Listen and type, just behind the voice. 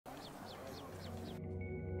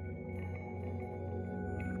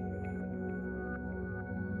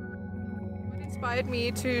inspired me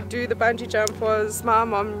to do the bungee jump was my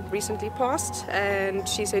mom recently passed, and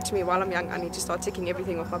she said to me, while I'm young I need to start ticking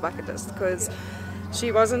everything off my bucket list, because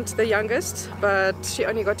she wasn't the youngest, but she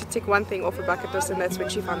only got to tick one thing off her bucket list, and that's when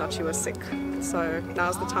she found out she was sick. So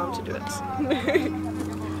now's the time to do it.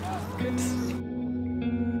 Good.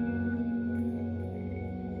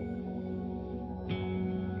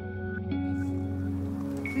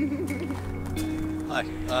 Hi,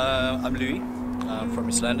 I'm Louis. I'm from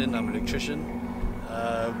East London. I'm an electrician.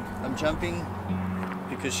 I'm jumping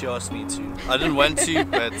because she asked me to. I didn't want to,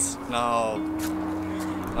 but now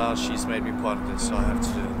she's made me part of this, so I have to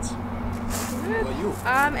do it. Who are you?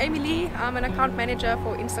 I'm Amy Lee. I'm an account manager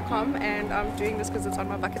for Instacom, and I'm doing this because it's on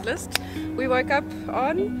my bucket list. We woke up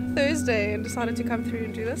on Thursday and decided to come through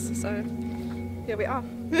and do this, so here we are.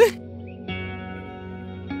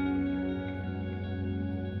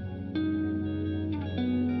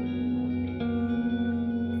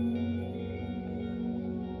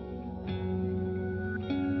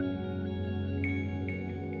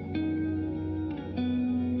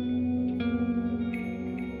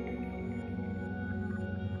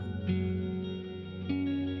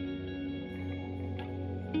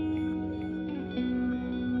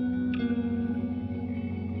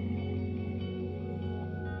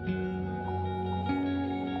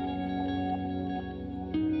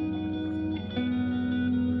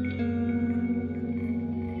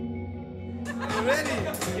 Ready?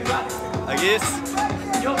 You got it. I guess.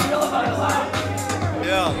 You feel about it live?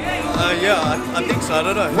 Yeah. I think so. I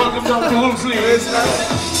don't know. Welcome to the long sleeve. Let's do it.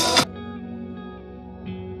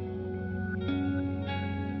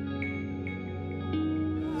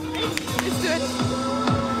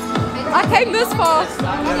 I came this far.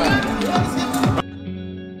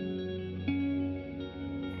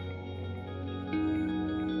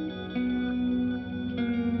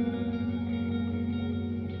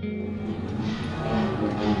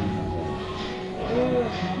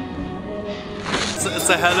 It's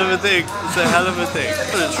a hell of a thing. It's a hell of a thing.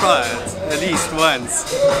 I'm gonna try it at least once.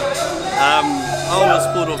 I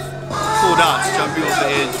almost pulled out jumping off the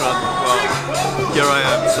edge. Well, here I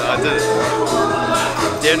am. So I did it.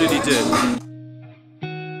 Definitely did.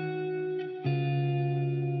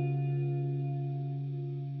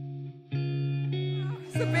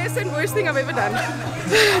 It's the best and worst thing I've ever done.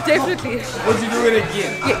 Definitely. Would you do it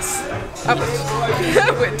again? Yes, I would.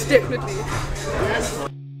 I would, definitely.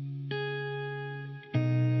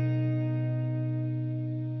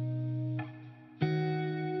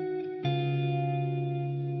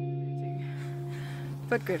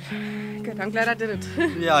 But good. Good. I'm glad I did it.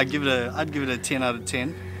 Yeah, I'd give it a 10 out of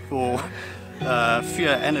 10 for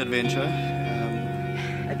fear and adventure.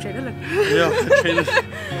 Adrenaline. Yeah, adrenaline,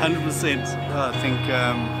 100%.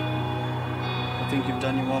 Yeah, I think you've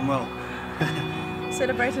done your one well.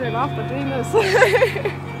 Celebrated a laugh by doing this.